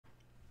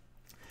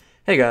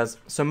Hey guys,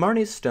 so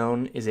Marni's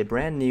Stone is a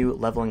brand new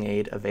leveling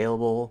aid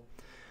available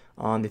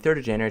on the 3rd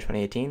of January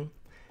 2018,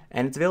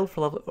 and it's available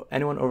for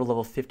anyone over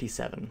level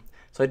 57.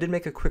 So I did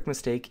make a quick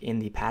mistake in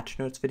the patch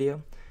notes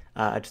video.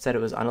 I just said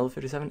it was on level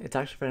 57. It's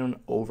actually for anyone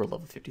over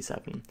level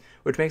 57,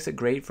 which makes it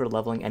great for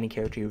leveling any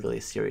character you're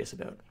really serious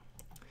about.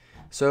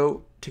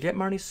 So to get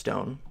Marni's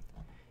Stone,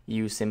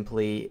 you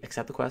simply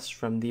accept the quest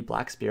from the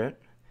Black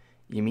Spirit,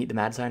 you meet the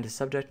Mad Scientist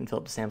subject and fill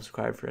up the samples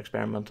required for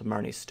experimental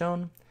Marni's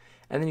Stone,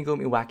 and then you go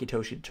meet Wacky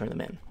Toshi to turn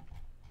them in.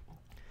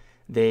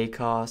 They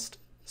cost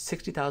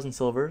 60,000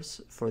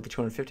 silvers for the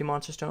 250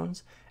 monster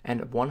stones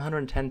and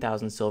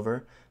 110,000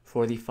 silver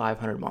for the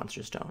 500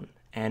 monster stone.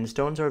 And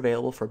stones are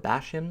available for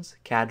Bashims,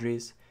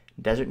 Kadris,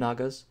 Desert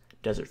Nagas,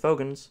 Desert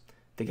Fogans,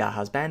 the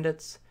Gahaz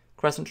Bandits,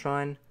 Crescent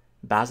Shrine,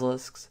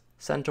 Basilisks,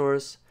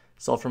 Centaurs,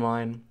 Sulphur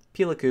Mine,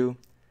 Pilaku,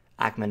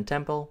 Akmen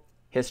Temple,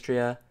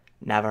 Histria,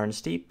 Navarn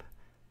Steep,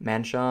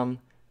 Mansham,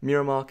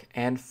 Miramok,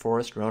 and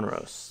Forest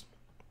Roneros.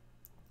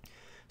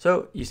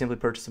 So you simply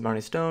purchase the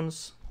Marni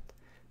stones,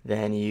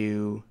 then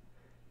you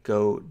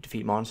go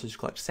defeat monsters to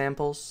collect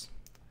samples.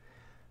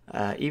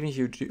 Even if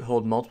you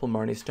hold multiple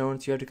Marni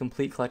stones, you have to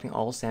complete collecting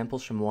all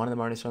samples from one of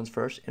the Marni stones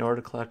first in order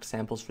to collect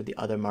samples for the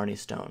other Marni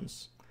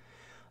stones.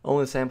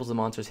 Only the samples the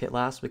monsters hit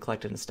last will be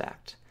collected and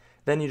stacked.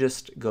 Then you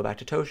just go back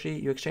to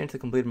Toshi, you exchange the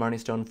completed Marni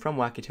stone from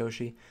Wacky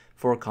Toshi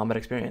for combat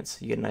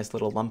experience. You get a nice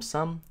little lump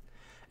sum,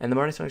 and the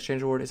Marni stone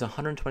exchange reward is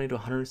 120 to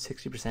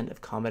 160%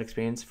 of combat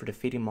experience for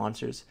defeating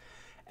monsters,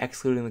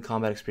 excluding the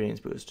combat experience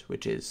boost,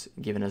 which is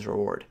given as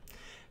reward.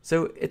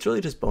 So it's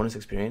really just bonus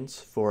experience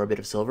for a bit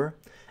of silver,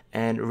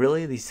 and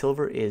really the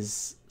silver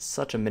is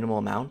such a minimal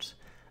amount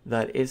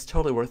that it's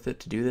totally worth it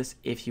to do this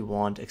if you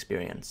want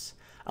experience.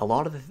 A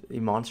lot of the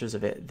monsters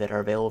of it that are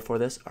available for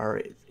this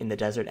are in the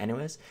desert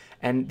anyways,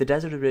 and the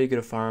desert is really good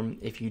to farm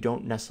if you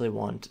don't necessarily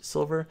want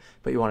silver,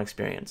 but you want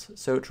experience.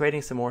 So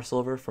trading some more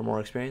silver for more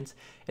experience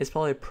is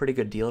probably a pretty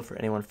good deal for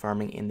anyone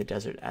farming in the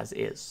desert as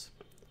is.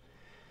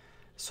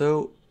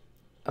 So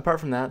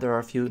apart from that, there are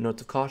a few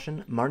notes of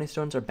caution. Marni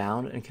stones are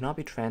bound and cannot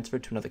be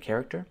transferred to another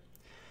character.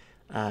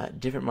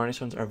 Different Marni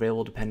stones are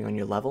available depending on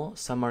your level.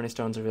 Some Marni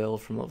stones are available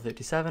from level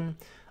 57,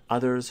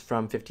 others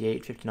from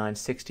 58, 59,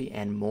 60,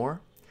 and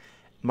more.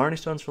 Marni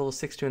stones for level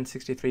 62 and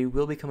 63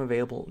 will become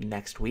available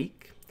next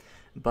week,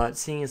 but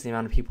seeing as the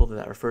amount of people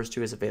that refers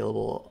to as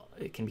available,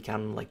 it can be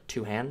counted in like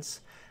two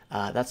hands,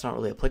 that's not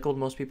really applicable to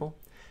most people.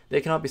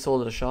 They cannot be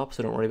sold at a shop,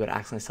 so don't worry about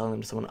accidentally selling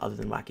them to someone other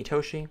than Wacky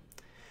Toshi.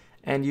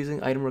 And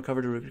using item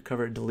recover to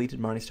recover a deleted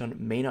Marni stone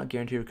may not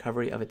guarantee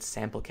recovery of its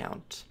sample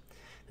count.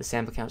 The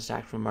sample count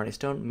stacked from Marni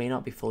stone may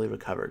not be fully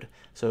recovered,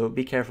 so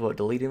be careful about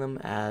deleting them,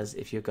 as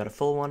if you've got a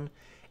full one,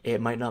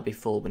 it might not be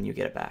full when you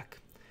get it back.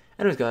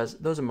 Anyways guys,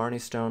 those are Marni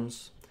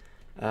stones.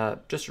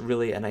 Just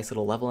really a nice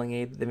little leveling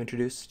aid they've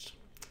introduced.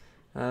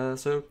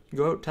 So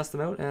go out, test them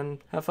out, and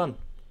have fun.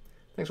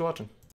 Thanks for watching.